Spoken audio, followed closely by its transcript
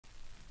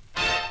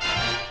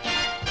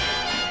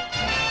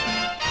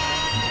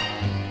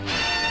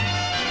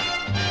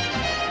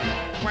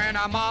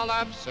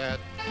upset,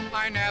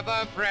 I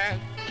never fret,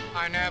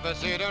 I never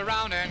sit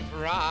around and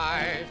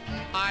cry.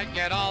 I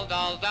get all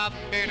dolled up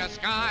in a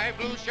sky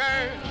blue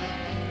shirt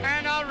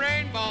and a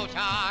rainbow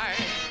tie.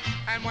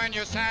 And when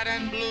you're sad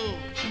and blue,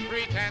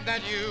 pretend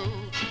that you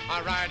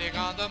are riding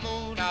on the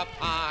moon up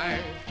high.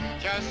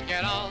 Just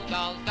get all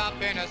dolled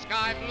up in a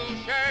sky blue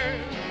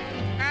shirt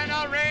and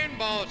a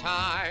rainbow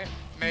tie.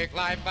 Make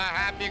life a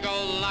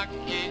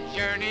happy-go-lucky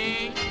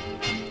journey.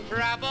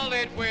 Travel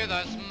it with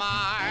a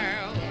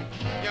smile.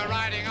 You're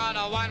riding on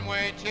a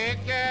one-way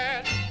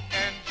ticket.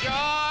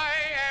 Enjoy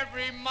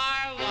every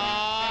mile.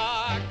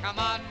 Oh, come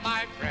on,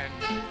 my friend,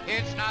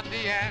 it's not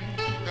the end.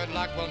 Good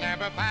luck will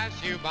never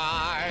pass you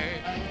by.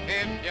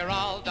 If you're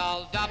all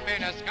dolled up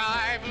in a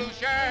sky blue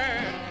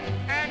shirt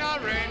and a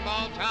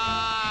rainbow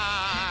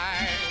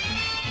tie.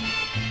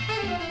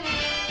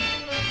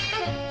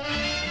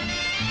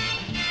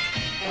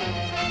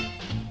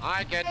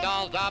 I get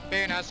dolled up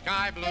in a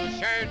sky blue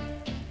shirt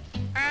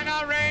and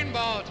a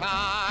rainbow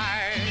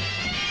tie.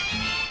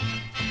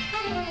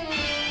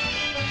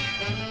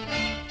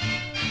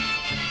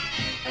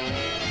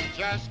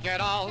 Just get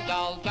all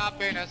dolled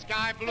up in a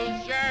sky blue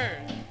shirt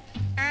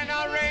and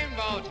a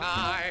rainbow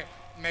tie.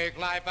 Make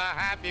life a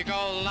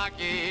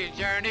happy-go-lucky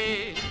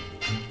journey.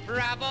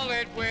 Travel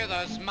it with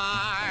a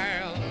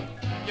smile.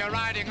 You're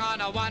riding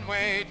on a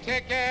one-way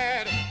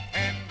ticket.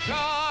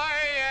 Enjoy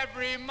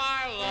every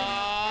mile.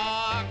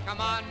 Oh, come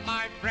on,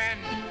 my friend,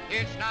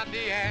 it's not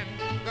the end.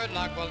 Good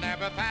luck will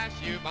never pass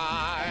you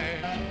by.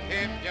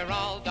 If you're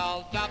all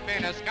dolled up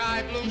in a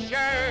sky blue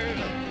shirt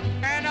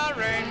and a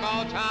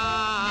rainbow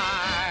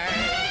tie.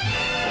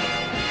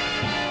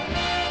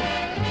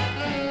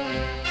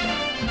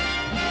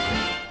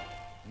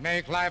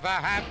 Make life a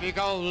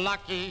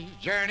happy-go-lucky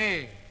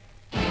journey.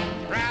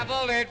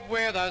 Travel it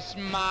with a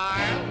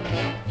smile.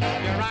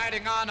 You're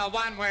riding on a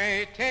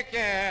one-way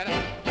ticket.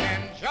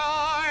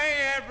 Enjoy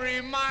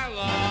every mile.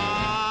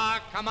 Oh,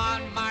 come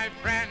on, my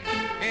friend,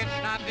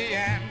 it's not the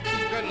end.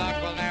 Good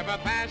luck will never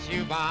pass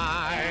you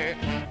by.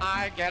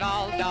 I get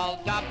all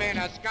dolled up in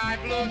a sky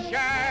blue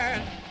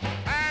shirt